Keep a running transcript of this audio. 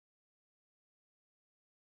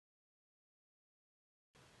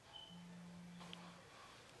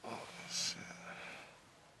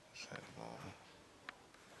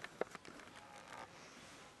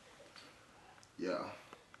Yeah.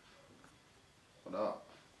 What up?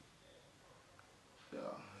 Yeah.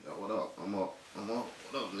 Yeah, what up? I'm up.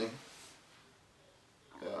 What up, nigga?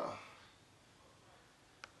 Yeah.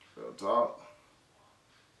 Real talk.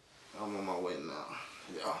 I'm on my way now.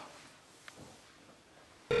 Yeah.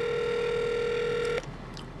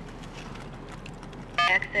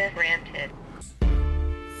 Access granted.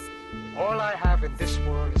 All I have in this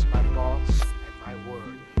world is my thoughts and my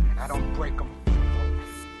word, and I don't break them for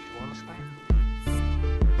both. You understand?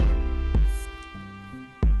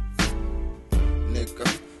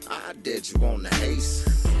 Nigga, I did you on the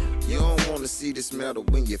Haste. You don't wanna see this metal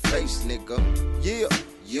in your face, nigga. Yeah,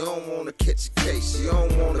 you don't wanna catch a case. You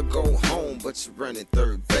don't wanna go home, but you're running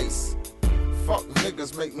third base. Fuck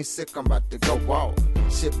niggas make me sick, I'm about to go off.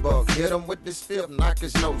 Shit bug, hit him with this fifth, knock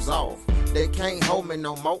his nose off. They can't hold me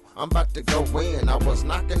no more, I'm about to go in. I was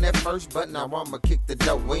knocking that first, but now I'ma kick the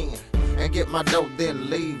dough in. And get my dough, then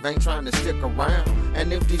leave, ain't trying to stick around.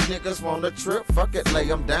 And if these niggas wanna trip, fuck it, lay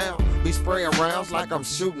them down. Be spraying rounds like I'm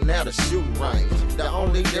shooting at a shooting range. The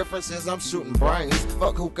only difference is I'm shooting brains.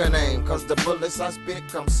 Fuck who can aim, cause the bullets I spit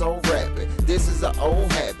come so rapid. This is an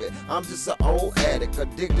old habit, I'm just an old addict.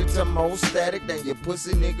 Addicted to more static than your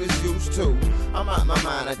pussy niggas used to. I'm out my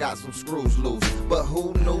mind, I got some screws loose. But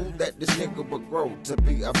who knew that this nigga would grow to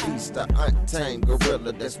be a beast, an untamed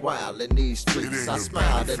gorilla that's wild in these streets. I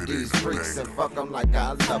smiled at these freaks and fuck them like I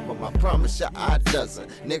love them. I promise you I doesn't.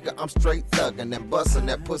 Nigga, I'm straight thuggin' and bustin'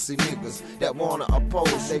 that pussy niggas that wanna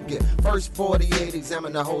oppose. They get first 48,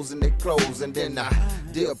 examine the holes in their clothes, and then I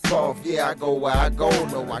dip off. Yeah, I go where I go.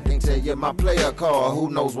 No, I can't tell you my player card. Who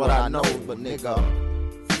knows what I know? But nigga,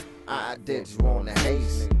 I did you on the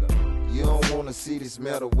Haste, nigga. You don't wanna see this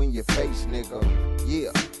metal in your face, nigga.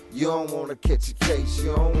 Yeah, you don't wanna catch a case.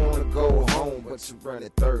 You don't wanna go home, but you running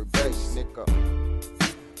third base, nigga.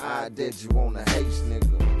 I did you on the Haste,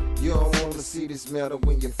 nigga. You don't wanna see this metal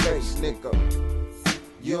in your face, nigga.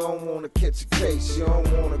 You don't wanna catch a case, you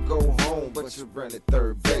don't wanna go home, but you're running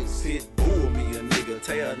third base. Pit bull me a nigga,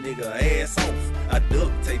 tear a nigga ass off. I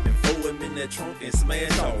duct tape and throw him in that trunk and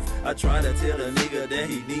smash off. I try to tell the nigga that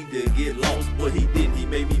he need to get lost, but he didn't, he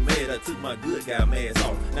made me mad. I took my good guy mask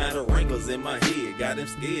off. Now the wrinkles in my head got him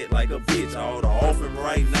scared like a bitch. I oughta off him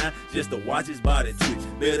right now just to watch his body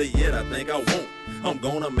twitch. Better yet, I think I won't. I'm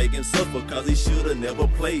gonna make him suffer, cause he shoulda never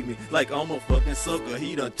played me like I'm a fucking sucker.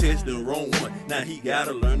 He done touched the wrong one, now he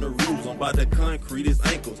gotta learn the rules. I'm about to concrete his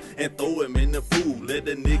ankles and throw him in the pool. Let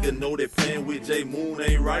the nigga know that playing with J Moon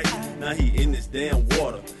ain't right. Now he in this damn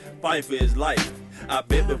water, fight for his life. I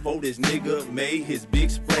bet before this nigga made his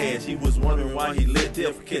big splash, he was wondering why he let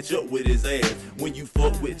death catch up with his ass. When you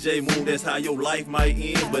fuck with J Moon, that's how your life might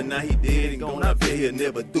end. But now he dead and gone, I bet he'll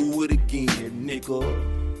never do it again,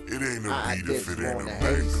 nigga. It ain't no beat if it ain't a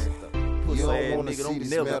bass. You don't wanna see this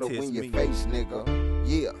metal in your face, nigga.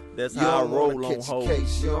 Yeah, that's how I roll on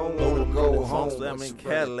hoes. You don't wanna go home, but I'm in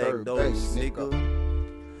Cadillac though, nigga.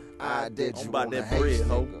 I did you about on the that bread, Haste,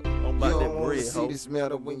 ho. nigga. I'm about that bread, See ho. this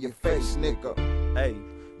metal in your face, nigga. Hey,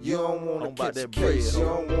 you don't wanna I'm about catch a that bread, case. You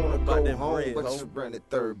ho. don't wanna I'm about go that home, bread, but ho. you're running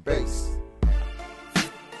third base.